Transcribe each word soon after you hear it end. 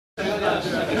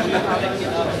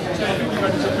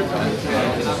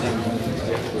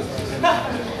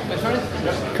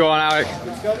Go on, Alec.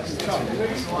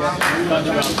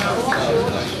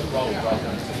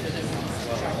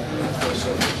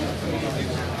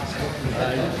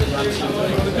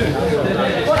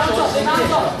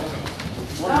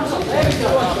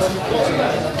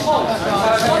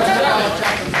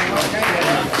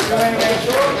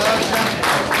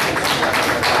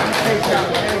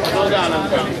 Slow down,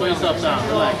 Alec. Put yourself down.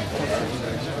 Relax.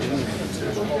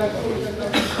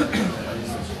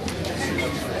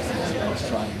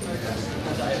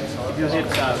 Your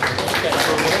hips out.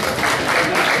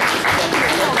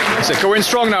 That's it. Go in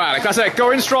strong now, Alec. That's it.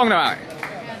 Go in strong now, Alec.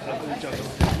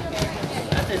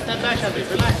 That's it. Step back, Alec.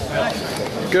 Relax. Relax.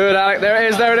 Good, Alec. There it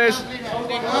is. There it is.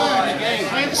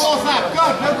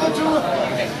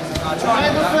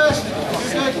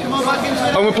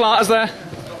 Home with Platters there.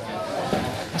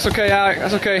 That's okay, Alec.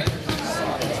 That's okay.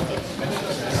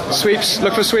 Sweeps.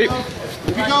 Look for sweep. Back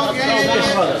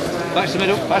to the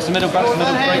middle. Back to the middle. Back to the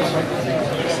middle.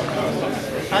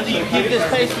 Andy, you keep this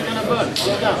pace, you're going to burn.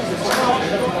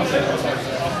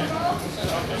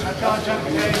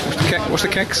 What's the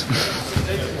kicks?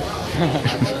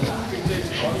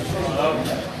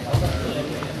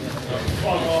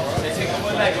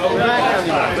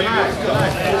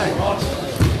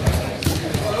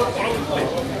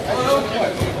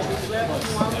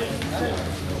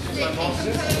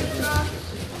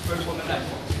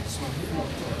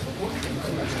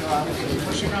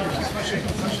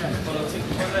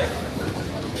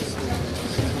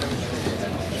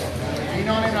 Lean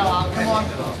on him now, come on.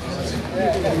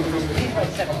 Yeah,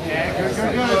 good.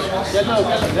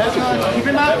 Keep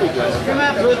him up. Keep him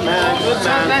up. Good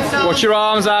man. Watch your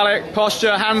arms, Alec.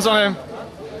 Posture, hands on him.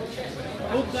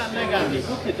 Hook that leg, Andy.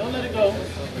 Hook it, don't let it go.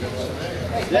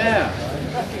 There.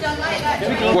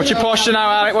 Watch your posture now,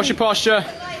 Alec. Watch your posture.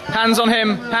 Hands on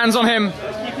him. Hands on him.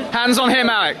 Hands on him,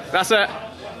 Alec. That's it.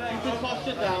 Keep his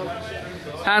posture down.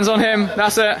 Hands on him.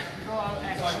 That's it.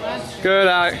 Good,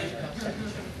 Alec.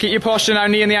 Keep your posture now,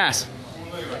 knee in the ass.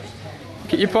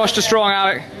 Keep your posture strong,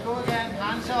 Alec.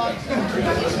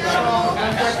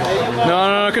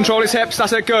 No. Control his hips.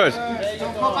 That's it. Good.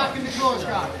 Don't go back in the close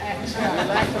guard.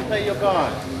 Relax and play your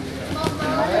guard.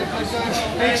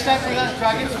 Big step for that.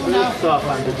 Drag it through now. Stop,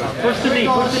 Andy. Push the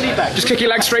knee back. Just kick your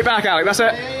legs straight back, Alec. That's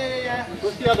it. Yeah.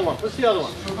 Push the other one. Push the other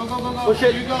one. Go. Push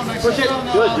it. You go next. Push it.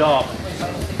 Good job.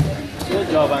 Good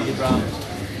job, Andy Brown.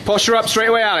 Posture up straight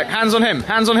away, Alec. Hands on him.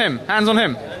 Hands on him. Hands on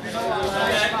him. Look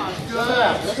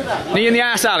at that. Knee in the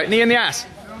ass, Alec. Knee in the ass.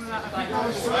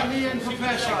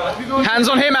 Hands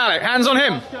on him, Alec. Hands on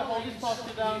him. Hold his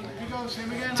posture down.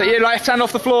 Take your left hand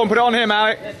off the floor and put it on him,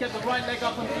 Alec. Let's get the right leg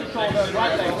up onto the shoulder.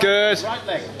 Right leg. Good. Right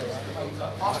leg.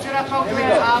 Posture up out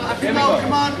there.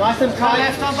 Come on. Nice and tight.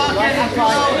 Left on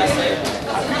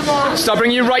back. Start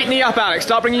bringing your right knee up, Alec.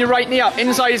 Start bringing your right knee up.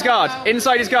 Inside his guard.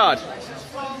 Inside his guard.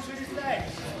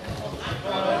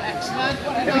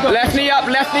 Left knee up.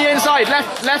 Left knee inside.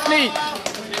 Left knee.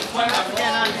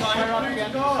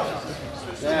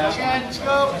 Let's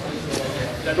go.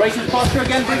 Brace his posture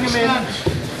again. Bring him in.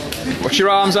 Watch your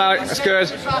arms, Alec. That's good.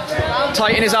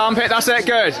 Tighten his armpit. That's it.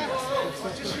 Good.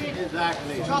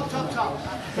 Exactly. Top.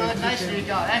 Good, nicely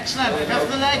done. Excellent. Pick up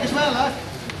the leg as well, huh?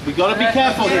 We got to be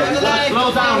careful here. We've got to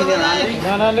slow down here, Andy. No,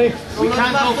 Andy. We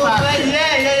can't go fast.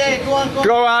 Yeah. Go on.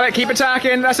 Go, Alec. Keep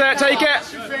attacking. That's it. Take it.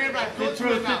 Sit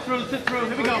through.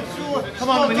 Here we go. Come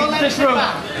on, we need to sit through.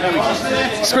 There we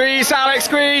go. Squeeze, Alec.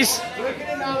 Squeeze.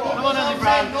 Come on, Alec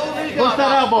Brown. Push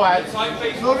that elbow out.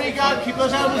 No regard. Keep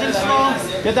those elbows in strong.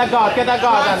 Get that guard, Drag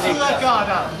through Andy. that guard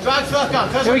now. Drag through that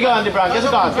guard. Here we go, Andy Brown. Get the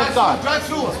guard, Drag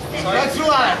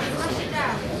through, Alec.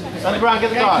 Andy Brown, get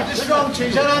the guard. Keep the strong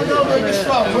change. That hand over in the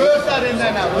strong. Work that in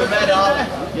there now. Work that up.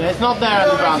 Yeah, it's not there,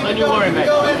 Andy Brown. Don't you worry, mate.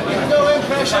 Go in.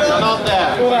 Pressure. It's not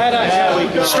there. There we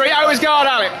go. Straight out his guard,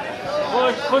 Alec.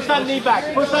 Push that knee back.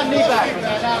 There we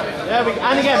go.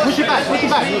 And again, push it back. Push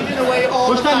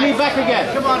that knee back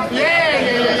again. Come on.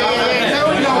 Yeah. Now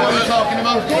we know what we're talking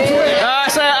about. Go to it.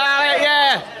 That's it, Alec.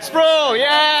 Yeah. Sprawl.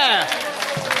 Yeah.